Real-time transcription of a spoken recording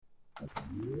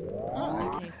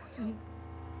Oh, okay.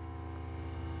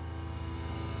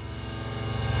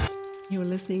 You're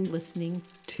listening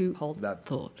to Hold That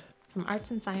Thought from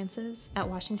Arts and Sciences at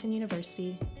Washington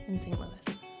University in St. Louis.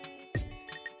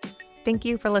 Thank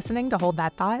you for listening to Hold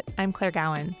That Thought. I'm Claire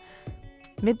Gowan.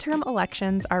 Midterm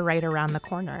elections are right around the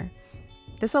corner.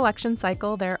 This election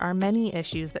cycle, there are many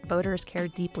issues that voters care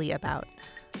deeply about,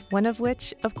 one of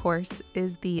which, of course,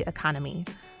 is the economy.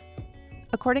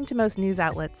 According to most news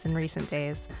outlets in recent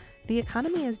days, the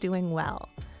economy is doing well.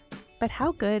 But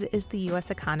how good is the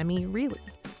U.S. economy really?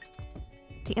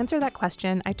 To answer that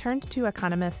question, I turned to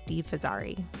economist Steve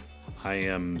Fezzari. I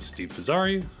am Steve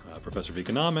Fezzari, professor of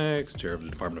economics, chair of the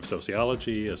Department of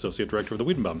Sociology, associate director of the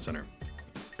Wiedenbaum Center.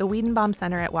 The Wiedenbaum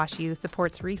Center at WashU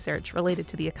supports research related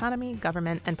to the economy,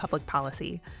 government, and public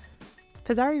policy.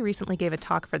 Fezzari recently gave a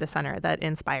talk for the center that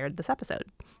inspired this episode.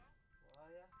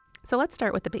 So let's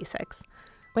start with the basics.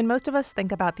 When most of us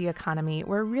think about the economy,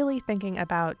 we're really thinking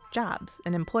about jobs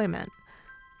and employment.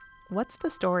 What's the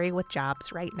story with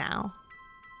jobs right now?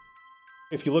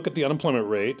 If you look at the unemployment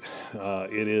rate,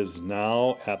 it is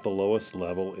now at the lowest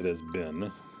level it has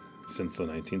been since the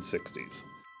 1960s.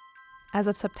 As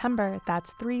of September,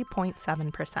 that's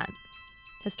 3.7%.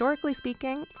 Historically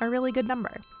speaking, a really good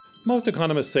number. Most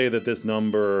economists say that this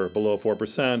number below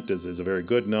 4% is a very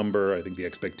good number. I think the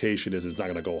expectation is it's not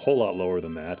going to go a whole lot lower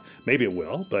than that. Maybe it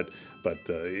will, but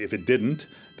if it didn't,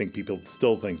 I think people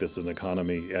still think this is an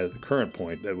economy at the current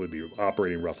point that would be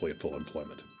operating roughly at full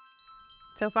employment.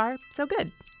 So far, so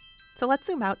good. So let's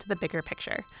zoom out to the bigger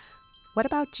picture. What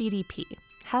about GDP?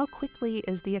 How quickly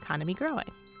is the economy growing?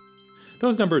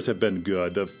 Those numbers have been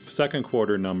good. The second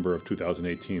quarter number of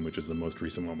 2018, which is the most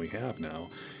recent one we have now,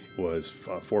 was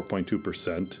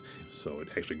 4.2%. So it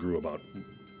actually grew about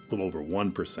a little over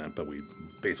 1%, but we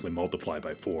basically multiply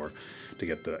by 4 to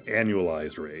get the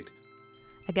annualized rate.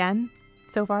 Again,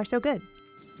 so far, so good.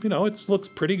 You know, it looks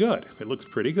pretty good. It looks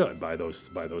pretty good by those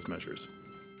measures.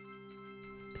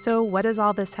 So what does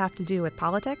all this have to do with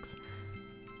politics?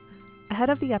 Ahead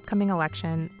of the upcoming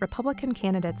election, Republican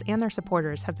candidates and their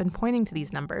supporters have been pointing to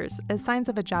these numbers as signs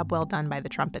of a job well done by the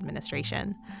Trump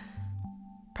administration.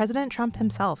 President Trump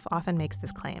himself often makes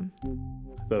this claim.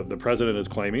 The president is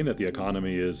claiming that the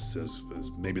economy is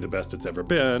maybe the best it's ever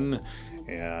been,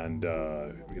 and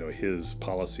his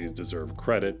policies deserve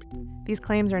credit. These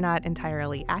claims are not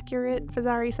entirely accurate,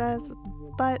 Fezzari says,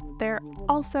 but they're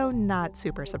also not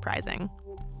super surprising.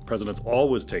 Presidents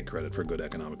always take credit for good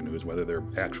economic news, whether their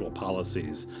actual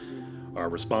policies are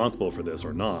responsible for this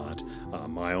or not.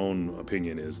 My own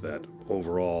opinion is that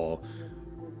overall,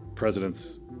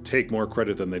 presidents take more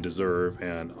credit than they deserve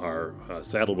and are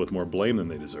saddled with more blame than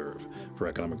they deserve for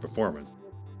economic performance.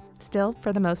 Still,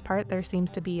 for the most part, there seems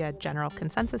to be a general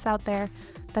consensus out there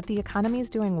that the economy is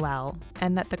doing well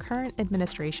and that the current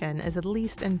administration is at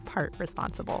least in part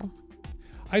responsible.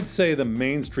 I'd say the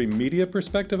mainstream media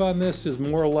perspective on this is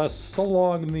more or less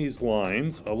along these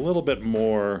lines, a little bit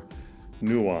more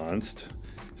nuanced,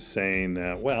 saying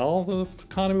that, well, the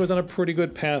economy was on a pretty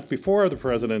good path before the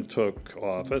president took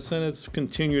office, and it's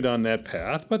continued on that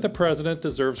path, but the president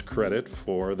deserves credit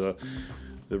for the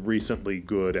recently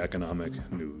good economic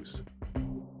news.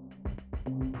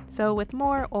 So with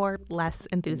more or less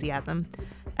enthusiasm,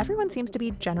 everyone seems to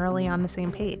be generally on the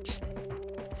same page.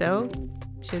 So,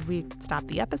 should we stop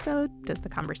the episode? Does the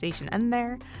conversation end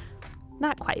there?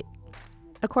 Not quite.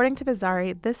 According to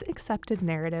Fezzari, this accepted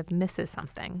narrative misses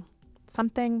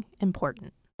something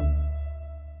important.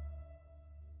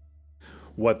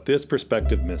 What this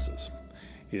perspective misses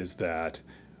is that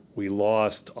we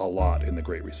lost a lot in the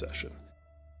Great Recession.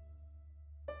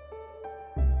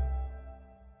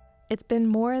 It's been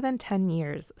more than 10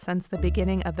 years since the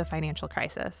beginning of the financial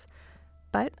crisis.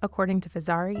 But according to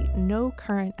Fezzari, no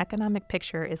current economic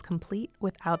picture is complete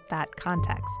without that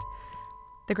context.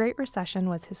 The Great Recession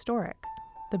was historic,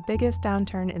 the biggest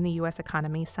downturn in the U.S.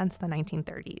 economy since the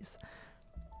 1930s.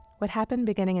 What happened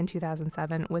beginning in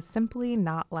 2007 was simply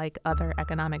not like other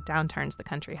economic downturns the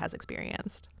country has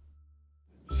experienced.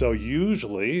 So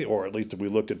usually, or at least if we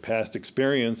looked at past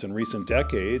experience in recent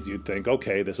decades, you'd think,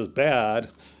 okay, this is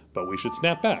bad, but we should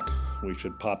snap back. We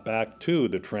should pop back to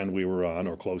the trend we were on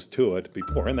or close to it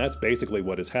before. And that's basically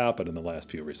what has happened in the last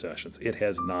few recessions. It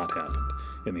has not happened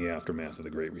in the aftermath of the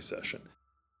Great Recession.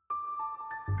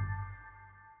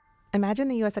 Imagine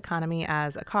the U.S. economy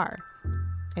as a car.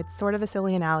 It's sort of a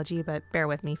silly analogy, but bear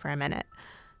with me for a minute.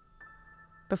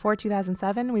 Before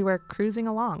 2007, we were cruising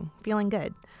along, feeling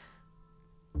good.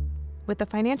 With the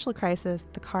financial crisis,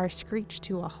 the car screeched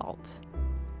to a halt.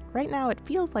 Right now, it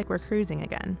feels like we're cruising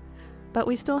again, but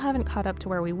we still haven't caught up to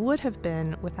where we would have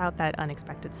been without that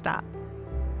unexpected stop.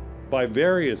 by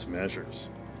various measures,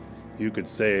 you could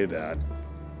say that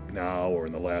now, or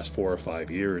in the last 4 or 5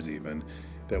 years even,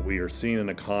 that we are seeing an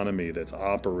economy that's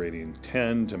operating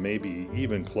 10 to maybe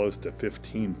even close to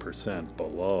 15%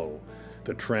 below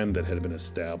the trend that had been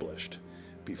established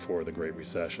before the Great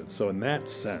Recession. So in that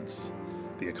sense,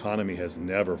 the economy has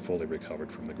never fully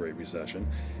recovered from the Great Recession.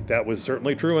 That was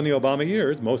certainly true in the Obama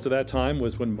years. Most of that time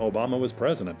was when Obama was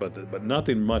president, but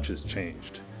nothing much has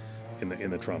changed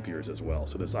in the Trump years as well.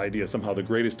 So this idea somehow the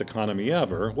greatest economy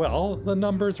ever, well, the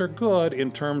numbers are good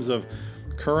in terms of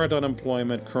current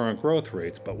unemployment, current growth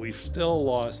rates, but we've still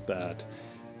lost that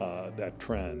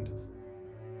trend.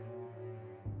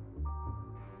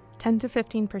 10 to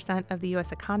 15% of the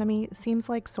U.S. economy seems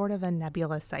like sort of a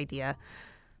nebulous idea,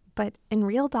 but in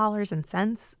real dollars and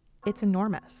cents, it's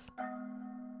enormous.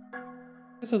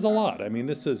 This is a lot. I mean,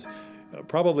 this is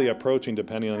probably approaching,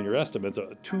 depending on your estimates,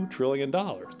 $2 trillion,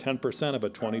 10% of a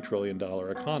 $20 trillion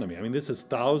economy. I mean, this is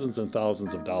thousands and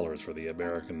thousands of dollars for the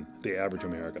average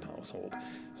American household.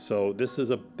 So this is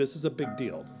a big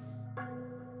deal.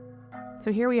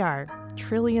 So here we are,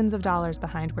 trillions of dollars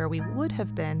behind where we would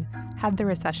have been had the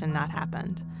recession not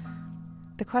happened.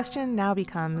 The question now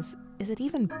becomes, is it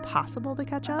even possible to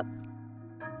catch up?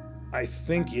 I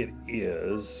think it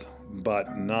is,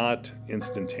 but not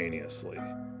instantaneously.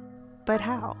 But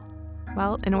how?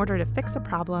 Well, in order to fix a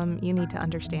problem, you need to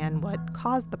understand what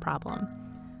caused the problem.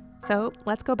 So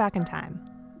let's go back in time.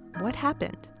 What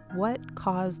happened? What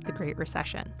caused the Great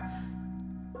Recession?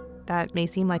 That may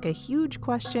seem like a huge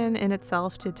question in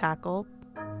itself to tackle,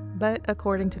 but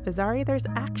according to Fazzari, there's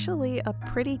actually a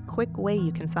pretty quick way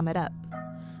you can sum it up.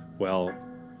 Well,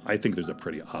 I think there's a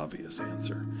pretty obvious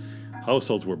answer.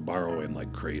 Households were borrowing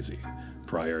like crazy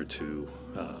prior to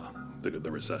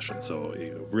the recession. So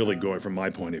really going from my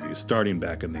point of view, starting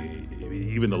back in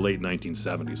even the late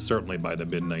 1970s, certainly by the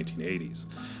mid-1980s,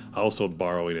 household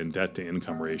borrowing and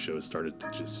debt-to-income ratios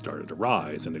started to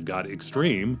rise, and it got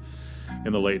extreme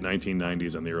in the late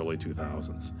 1990s and the early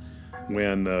 2000s.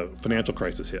 When the financial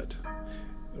crisis hit,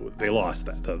 they lost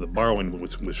that. The borrowing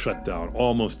was shut down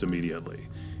almost immediately.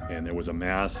 And there was a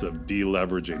massive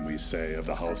deleveraging, we say, of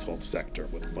the household sector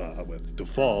with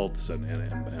defaults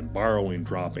and borrowing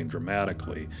dropping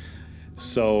dramatically.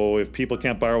 So if people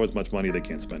can't borrow as much money, they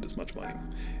can't spend as much money.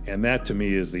 And that, to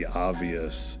me, is the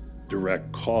obvious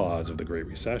direct cause of the Great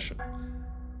Recession.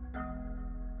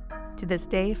 To this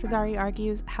day, Fazzari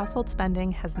argues, household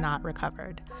spending has not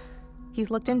recovered.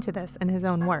 He's looked into this in his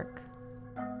own work.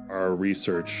 Our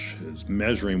research is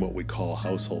measuring what we call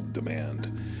household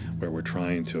demand, where we're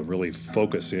trying to really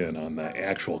focus in on the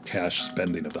actual cash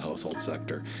spending of the household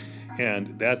sector.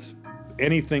 And that's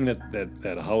anything that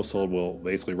a household will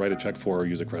basically write a check for or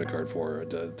use a credit card for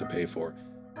to pay for.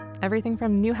 Everything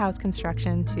from new house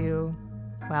construction to,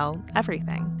 well,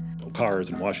 everything. Cars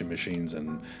and washing machines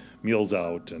and meals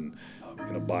out and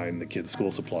buying the kids'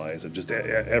 school supplies and just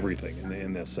everything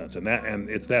in this sense. And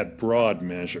it's that broad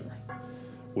measure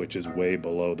which is way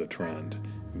below the trend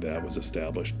that was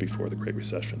established before the Great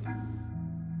Recession.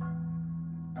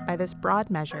 By this broad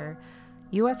measure,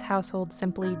 U.S. households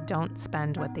simply don't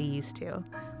spend what they used to.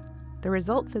 The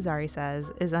result, Fazzari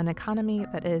says, is an economy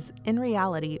that is, in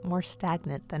reality, more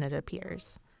stagnant than it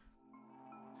appears.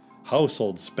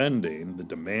 Household spending, the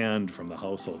demand from the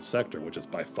household sector, which is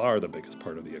by far the biggest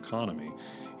part of the economy,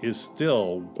 is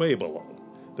still way below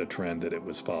the trend that it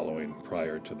was following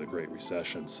prior to the Great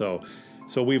Recession. So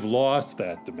we've lost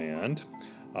that demand.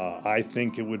 I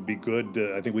think it would be good.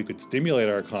 I think we could stimulate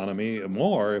our economy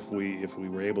more if we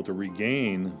were able to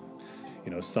regain,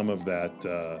 some of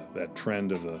that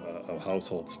trend of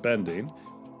household spending.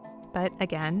 But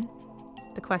again,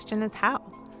 the question is how?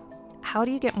 How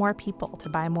do you get more people to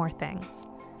buy more things?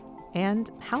 And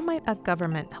how might a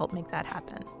government help make that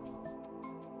happen?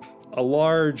 A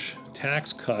large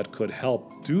tax cut could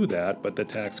help do that, but the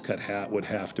tax cut would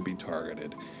have to be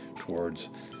targeted towards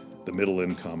the middle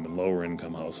income and lower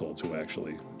income households who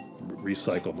actually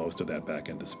recycle most of that back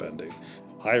into spending.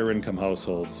 Higher income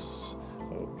households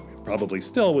probably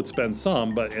still would spend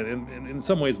some, but in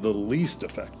some ways the least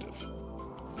effective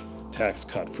tax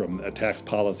cut from a tax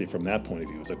policy from that point of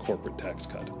view is a corporate tax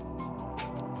cut.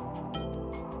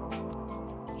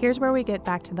 Here's where we get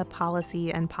back to the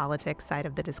policy and politics side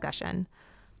of the discussion.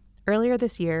 Earlier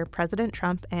this year, President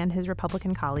Trump and his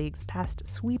Republican colleagues passed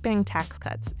sweeping tax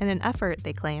cuts in an effort,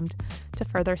 they claimed, to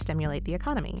further stimulate the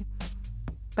economy.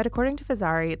 But according to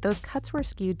Fazzari, those cuts were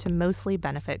skewed to mostly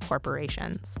benefit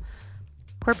corporations.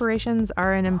 Corporations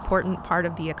are an important part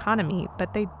of the economy,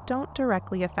 but they don't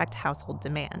directly affect household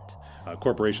demand.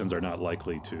 Corporations are not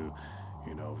likely they're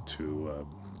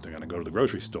going to go to the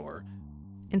grocery store.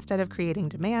 Instead of creating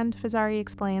demand, Fazzari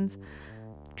explains,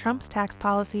 Trump's tax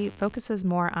policy focuses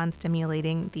more on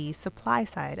stimulating the supply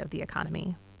side of the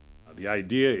economy. The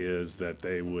idea is that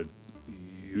they would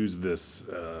use this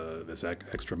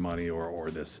extra money or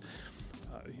this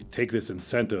take this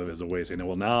incentive as a way of saying,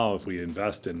 well, now if we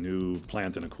invest in new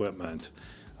plant and equipment,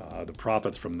 the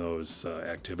profits from those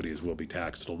activities will be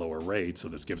taxed at a lower rate. So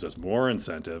this gives us more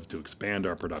incentive to expand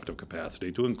our productive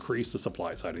capacity to increase the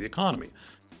supply side of the economy.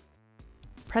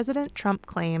 President Trump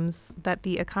claims that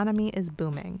the economy is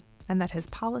booming and that his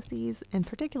policies, in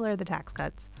particular the tax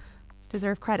cuts,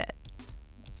 deserve credit.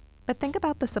 But think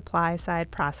about the supply side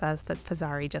process that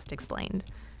Fazzari just explained,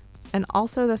 and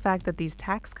also the fact that these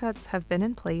tax cuts have been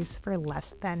in place for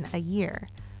less than a year.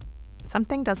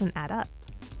 Something doesn't add up.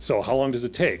 So how long does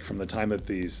it take from the time that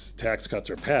these tax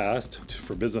cuts are passed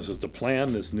for businesses to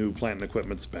plan this new plant and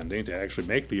equipment spending, to actually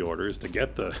make the orders, to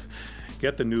get the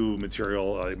new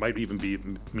material? It might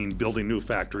even mean building new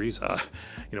factories.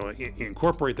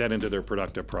 Incorporate that into their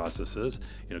productive processes.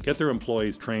 Get their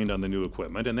employees trained on the new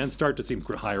equipment, and then start to see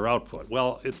higher output.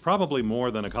 Well, it's probably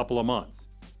more than a couple of months.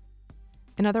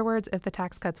 In other words, if the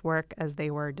tax cuts work as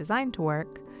they were designed to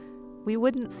work, we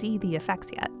wouldn't see the effects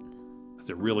yet.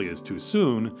 It really is too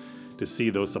soon to see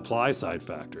those supply side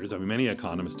factors. I mean, many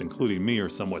economists, including me, are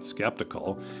somewhat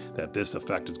skeptical that this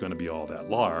effect is going to be all that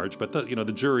large. But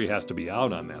the jury has to be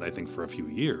out on that, I think, for a few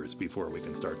years before we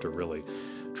can start to really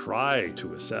try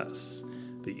to assess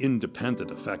the independent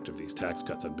effect of these tax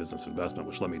cuts on business investment,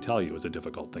 which, let me tell you, is a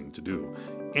difficult thing to do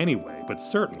anyway, but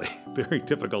certainly very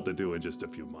difficult to do in just a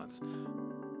few months.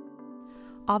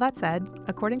 All that said,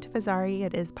 according to Fazzari,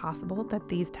 it is possible that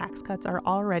these tax cuts are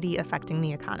already affecting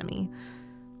the economy.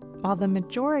 While the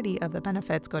majority of the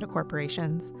benefits go to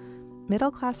corporations,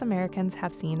 middle-class Americans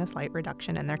have seen a slight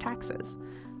reduction in their taxes.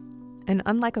 And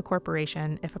unlike a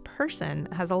corporation, if a person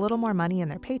has a little more money in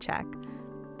their paycheck,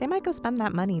 they might go spend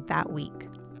that money that week.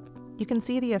 You can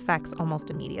see the effects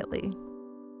almost immediately.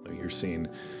 You're seeing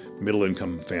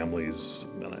middle-income families,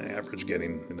 on average,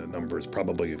 getting numbers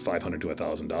probably $500 to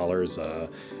 $1,000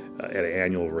 at an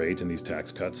annual rate in these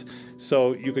tax cuts.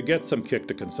 So you could get some kick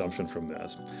to consumption from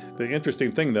this. The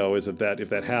interesting thing, though, is that if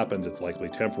that happens, it's likely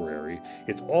temporary.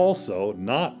 It's also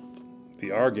not the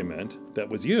argument that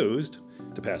was used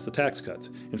to pass the tax cuts.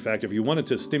 In fact, if you wanted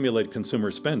to stimulate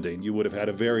consumer spending, you would have had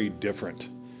a very different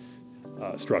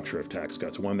structure of tax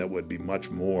cuts, one that would be much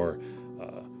more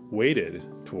weighted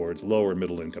towards lower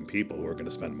middle-income people who are going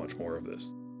to spend much more of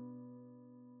this.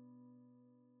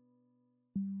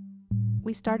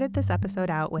 We started this episode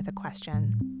out with a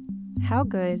question. How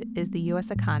good is the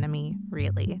U.S. economy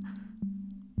really?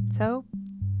 So,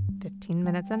 15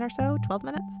 minutes in or so, 12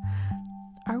 minutes?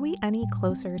 Are we any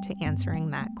closer to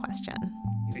answering that question?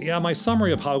 Yeah, my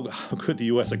summary of how good the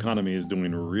U.S. economy is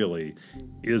doing really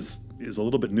is a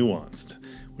little bit nuanced,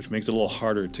 which makes it a little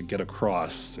harder to get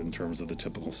across in terms of the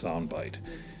typical soundbite.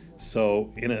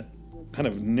 So in a kind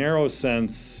of narrow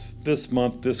sense, this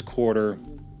month, this quarter,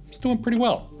 it's doing pretty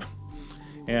well.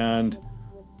 And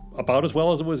about as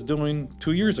well as it was doing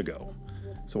 2 years ago.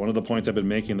 So one of the points I've been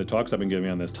making in the talks I've been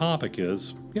giving on this topic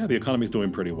is, yeah, the economy's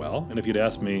doing pretty well. And if you'd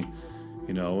asked me,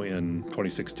 in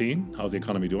 2016, how's the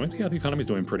economy doing? Yeah, the economy's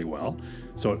doing pretty well.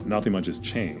 So nothing much has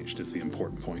changed is the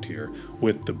important point here,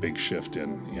 with the big shift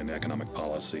in economic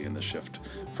policy and the shift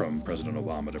from President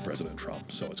Obama to President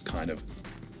Trump. So it's kind of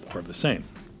more of the same.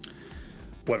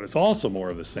 What is also more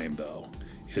of the same, though,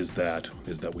 is that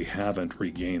we haven't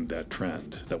regained that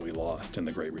trend that we lost in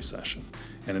the Great Recession.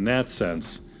 And in that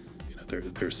sense,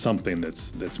 there's something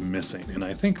that's missing. And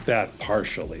I think that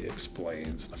partially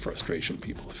explains the frustration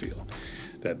people feel.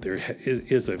 That there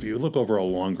is, if you look over a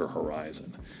longer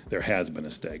horizon, there has been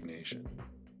a stagnation.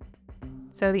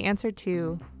 So the answer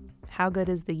to how good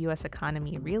is the U.S.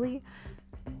 economy really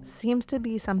seems to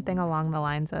be something along the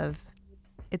lines of,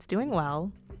 it's doing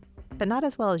well, but not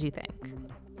as well as you think,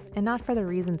 and not for the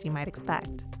reasons you might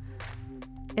expect.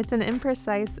 It's an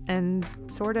imprecise and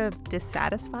sort of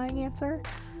dissatisfying answer,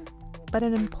 but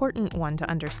an important one to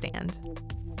understand,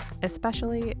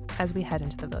 especially as we head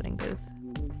into the voting booth.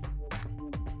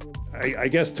 I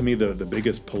guess to me the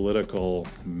biggest political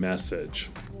message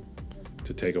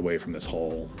to take away from this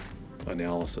whole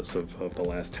analysis of the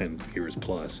last 10 years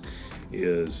plus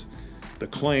is the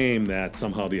claim that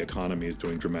somehow the economy is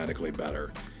doing dramatically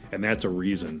better. And that's a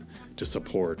reason to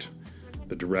support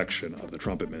the direction of the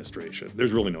Trump administration.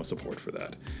 There's really no support for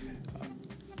that.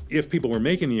 If people were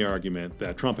making the argument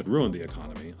that Trump had ruined the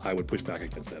economy, I would push back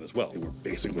against that as well. We're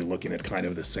basically looking at kind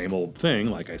of the same old thing.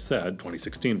 Like I said,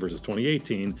 2016 versus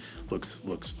 2018 looks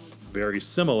very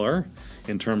similar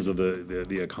in terms of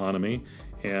the economy.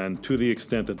 And to the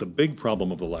extent that the big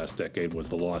problem of the last decade was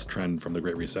the lost trend from the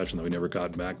Great Recession that we never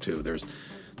got back to, there's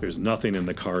nothing in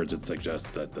the cards that suggests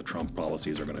that the Trump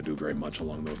policies are going to do very much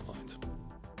along those lines.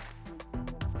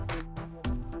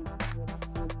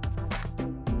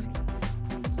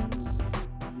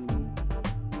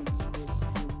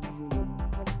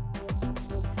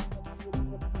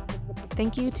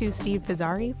 Thank you to Steve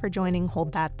Fizzari for joining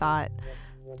Hold That Thought.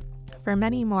 For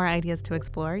many more ideas to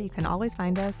explore, you can always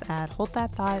find us at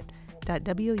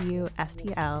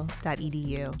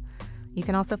holdthatthought.wustl.edu. You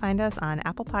can also find us on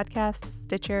Apple Podcasts,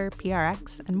 Stitcher,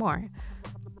 PRX, and more.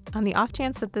 On the off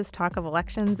chance that this talk of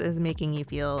elections is making you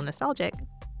feel nostalgic,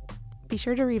 be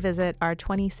sure to revisit our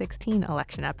 2016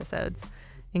 election episodes,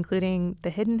 including The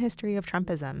Hidden History of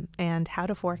Trumpism and How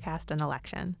to Forecast an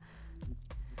Election.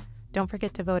 Don't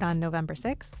forget to vote on November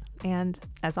 6th, and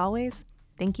as always,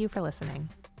 thank you for listening.